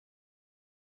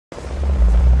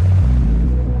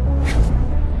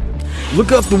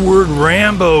Look up the word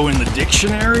Rambo in the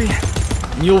dictionary,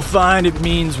 and you'll find it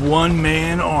means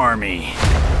one-man army.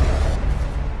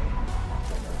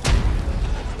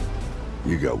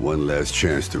 You got one last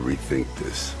chance to rethink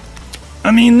this.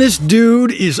 I mean, this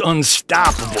dude is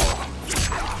unstoppable.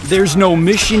 There's no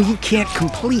mission he can't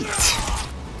complete.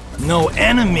 No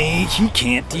enemy he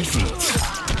can't defeat.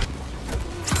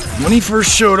 When he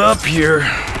first showed up here,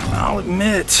 I'll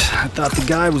admit, I thought the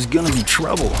guy was gonna be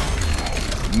trouble.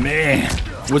 Man,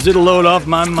 was it a load off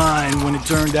my mind when it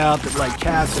turned out that like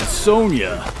Kast and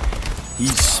Sonya,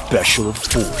 he's Special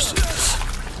Forces.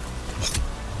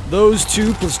 Those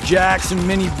two plus Jax and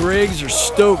Minnie Briggs are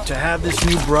stoked to have this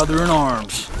new brother in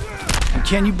arms. And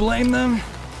can you blame them?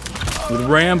 With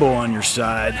Rambo on your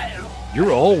side,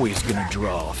 you're always gonna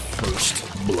draw first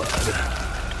blood.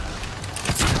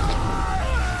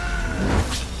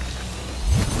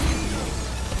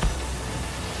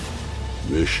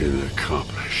 Mission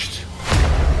accomplished.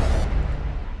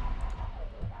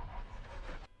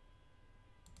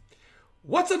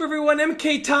 What's up, everyone?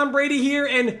 MK Tom Brady here,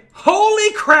 and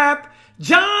holy crap,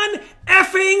 John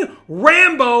effing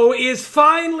Rambo is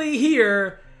finally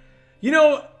here. You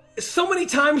know, so many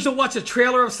times you'll watch a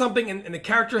trailer of something and the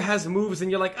character has moves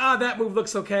and you're like, ah, that move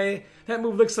looks okay, that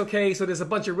move looks okay, so there's a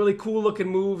bunch of really cool looking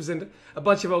moves and a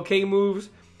bunch of okay moves.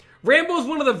 Rambo's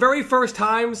one of the very first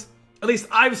times, at least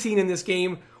I've seen in this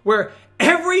game, where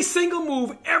every single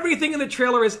move, everything in the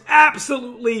trailer is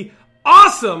absolutely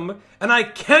awesome, and I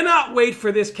cannot wait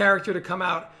for this character to come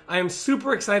out. I am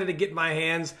super excited to get my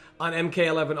hands on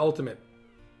MK11 Ultimate.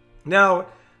 Now,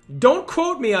 don't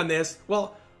quote me on this.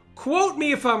 Well, quote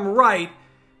me if I'm right,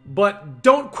 but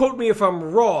don't quote me if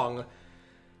I'm wrong.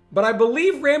 But I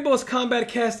believe Rambo's Kombat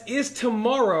Kast is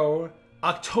tomorrow,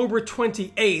 October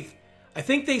 28th. I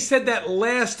think they said that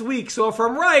last week, so if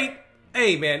I'm right,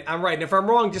 hey man, I'm right. And if I'm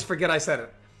wrong, just forget I said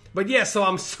it. But yeah, so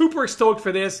I'm super stoked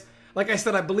for this. Like I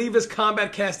said, I believe his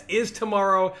Kombat Kast is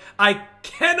tomorrow. I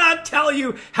cannot tell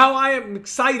you how I am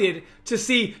excited to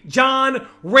see John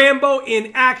Rambo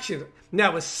in action.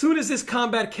 Now, as soon as this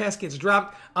Kombat Kast gets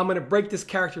dropped, I'm going to break this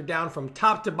character down from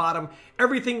top to bottom.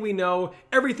 Everything we know,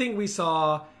 everything we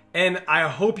saw. And I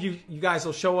hope you guys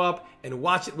will show up and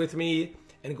watch it with me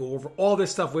and go over all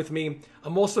this stuff with me.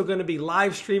 I'm also going to be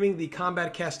live streaming the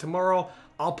Kombat Kast tomorrow.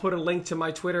 I'll put a link to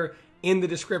my Twitter in the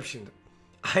description.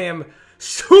 I am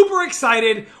super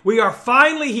excited. We are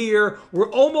finally here.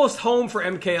 We're almost home for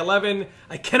MK11.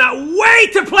 I cannot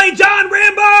wait to play John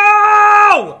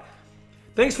Rambo!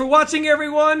 Thanks for watching,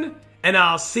 everyone, and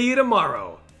I'll see you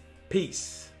tomorrow.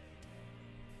 Peace.